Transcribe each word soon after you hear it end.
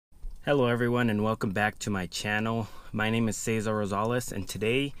Hello everyone and welcome back to my channel. My name is Cesar Rosales and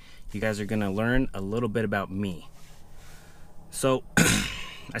today you guys are going to learn a little bit about me. So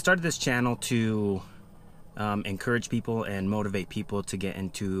I started this channel to encourage people and motivate people to get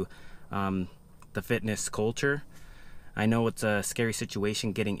into the fitness culture. I know it's a scary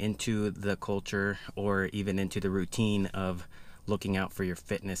situation getting into the culture or even into the routine of looking out for your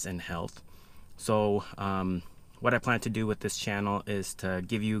fitness and health. So what I plan to do with this channel is to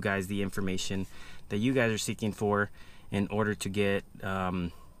give you guys the information that you guys are seeking for in order to get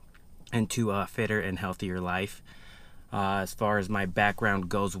into a fitter and healthier life. As far as my background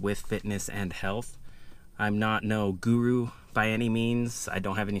goes with fitness and health, I'm not no guru by any means. I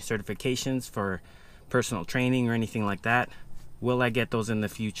don't have any certifications for personal training or anything like that. Will I get those in the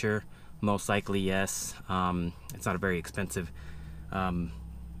future? Most likely yes. It's not a very expensive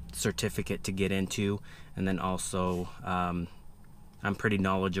certificate to get into, and then also I'm pretty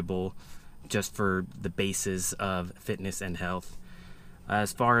knowledgeable just for the basis of fitness and health.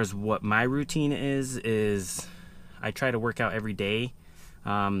 As far as what my routine is I try to work out every day.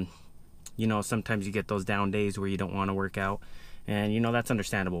 You know, sometimes you get those down days where you don't want to work out, and you know, that's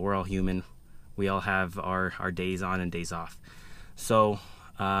understandable. We're all human. We all have our days on and days off. So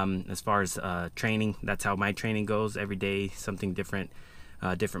as far as training, that's how my training goes. Every day something different.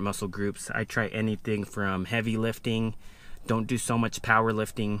 Different muscle groups. I try anything from heavy lifting. Don't do so much power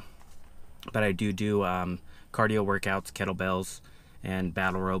lifting, but I do cardio workouts, kettlebells, and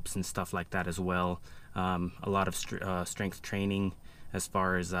battle ropes and stuff like that as well. A lot of strength training, as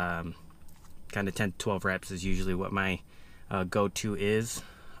far as kind of 10 to 12 reps is usually what my go-to is.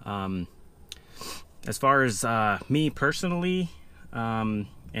 As far as me personally and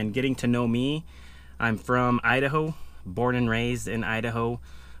getting to know me, I'm from Idaho. Born and raised in Idaho,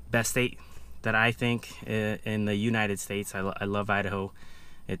 best state that I think in the United States. I love Idaho.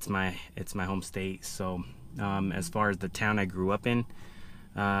 It's my home state. So as far as the town I grew up in,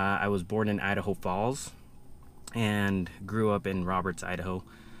 I was born in Idaho Falls and grew up in Roberts, Idaho.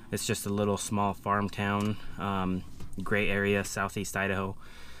 It's just a little small farm town, gray area, southeast Idaho.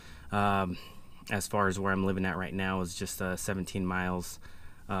 As far as where I'm living at right now is just 17 miles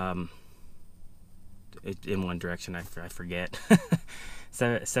in one direction. I forget.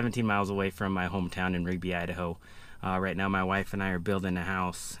 17 miles away from my hometown in Rigby, Idaho. Right now my wife and I are building a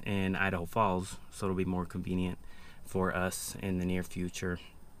house in Idaho Falls, so it'll be more convenient for us in the near future.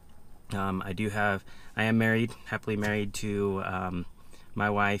 I am married, happily married to my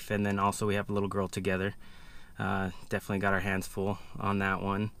wife, and then also we have a little girl together. Definitely got our hands full on that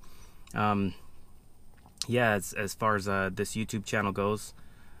one. Yeah, as far as this YouTube channel goes,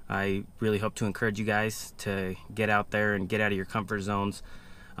 I really hope to encourage you guys to get out there and get out of your comfort zones.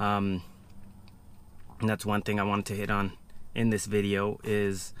 And that's one thing I wanted to hit on in this video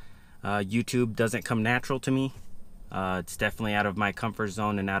is YouTube doesn't come natural to me. It's definitely out of my comfort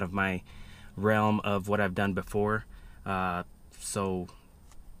zone and out of my realm of what I've done before. So,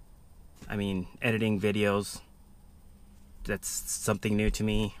 I mean, editing videos, that's something new to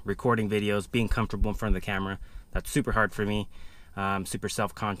me. Recording videos, being comfortable in front of the camera, that's super hard for me. I'm super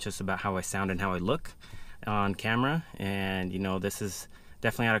self-conscious about how I sound and how I look on camera, and you know, this is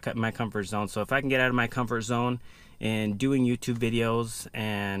definitely out of my comfort zone. So if I can get out of my comfort zone in doing YouTube videos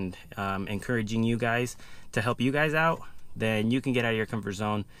and encouraging you guys to help you guys out, then you can get out of your comfort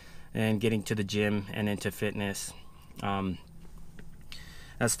zone and getting to the gym and into fitness.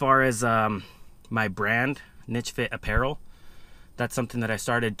 As far as my brand, Niche Fit Apparel, that's something that I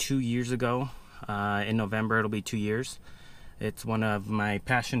started 2 years ago. In November it'll be 2 years. It's one of my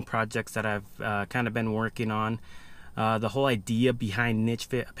passion projects that I've kind of been working on. The whole idea behind Niche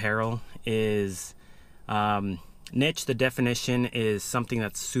Fit Apparel is niche, the definition is something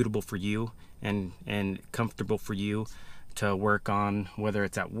that's suitable for you and comfortable for you to work on, whether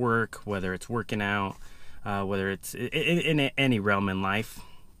it's at work, whether it's working out, whether it's in any realm in life.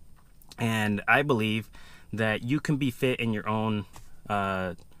 And I believe that you can be fit in your own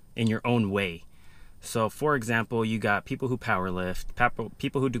way. So for example, you got people who power lift,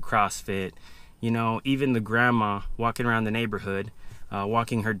 people who do CrossFit, you know, even the grandma walking around the neighborhood,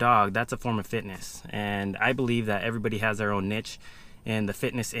 walking her dog, that's a form of fitness. And I believe that everybody has their own niche in the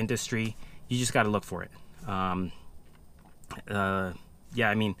fitness industry. You just got to look for it. Yeah,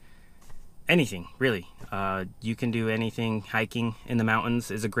 I mean, anything really. You can do anything. Hiking in the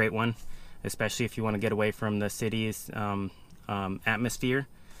mountains is a great one, especially if you want to get away from the city's atmosphere.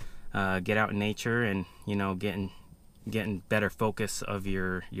 Get out in nature and, you know, getting better focus of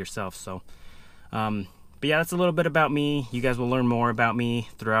yourself. So but yeah, that's a little bit about me. You guys will learn more about me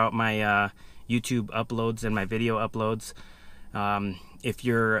throughout my YouTube uploads and my video uploads. if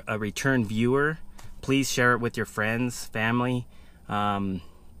you're a return viewer, please share it with your friends, family.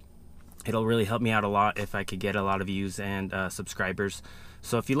 It'll really help me out a lot if I could get a lot of views and subscribers.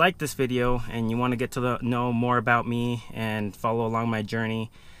 So if you like this video and you want to get to know more about me and follow along my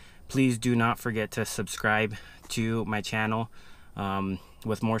journey, please do not forget to subscribe to my channel.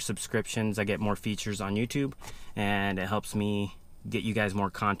 With more subscriptions, I get more features on YouTube, and it helps me get you guys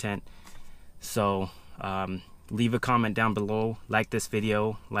more content. So leave a comment down below, like this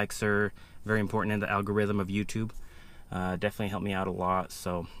video. Likes are very important in the algorithm of YouTube. Definitely help me out a lot.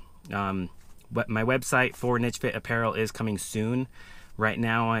 So but my website for Niche Fit Apparel is coming soon. Right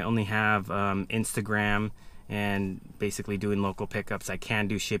now I only have Instagram and basically doing local pickups. I can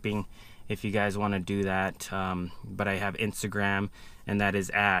do shipping if you guys want to do that, but I have Instagram, and that is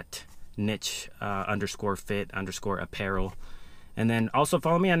at niche_fit_apparel. And then also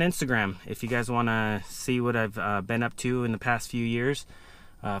follow me on Instagram if you guys want to see what I've been up to in the past few years.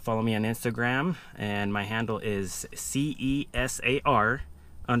 Follow me on Instagram, and my handle is CESAR_NFA.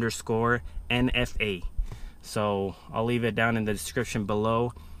 So I'll leave it down in the description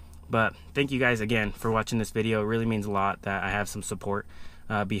below. But thank you guys again for watching this video. It really means a lot that I have some support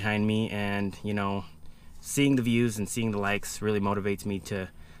behind me, and you know, seeing the views and seeing the likes really motivates me to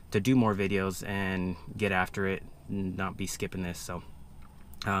do more videos and get after it and not be skipping this. So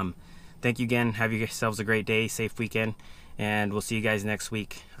thank you again. Have yourselves a great day, safe weekend, and we'll see you guys next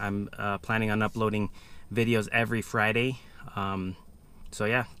week. I'm planning on uploading videos every Friday. So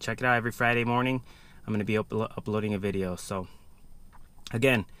yeah, check it out. Every Friday morning I'm going to be uploading a video. So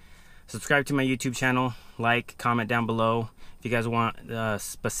again, subscribe to my YouTube channel, like, comment down below if you guys want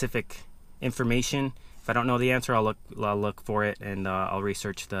specific information. If I don't know the answer, I'll look for it, and I'll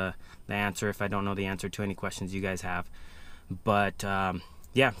research the answer if I don't know the answer to any questions you guys have. But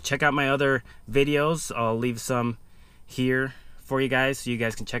yeah, check out my other videos. I'll leave some here for you guys so you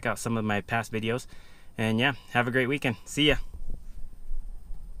guys can check out some of my past videos. And yeah, have a great weekend. See ya.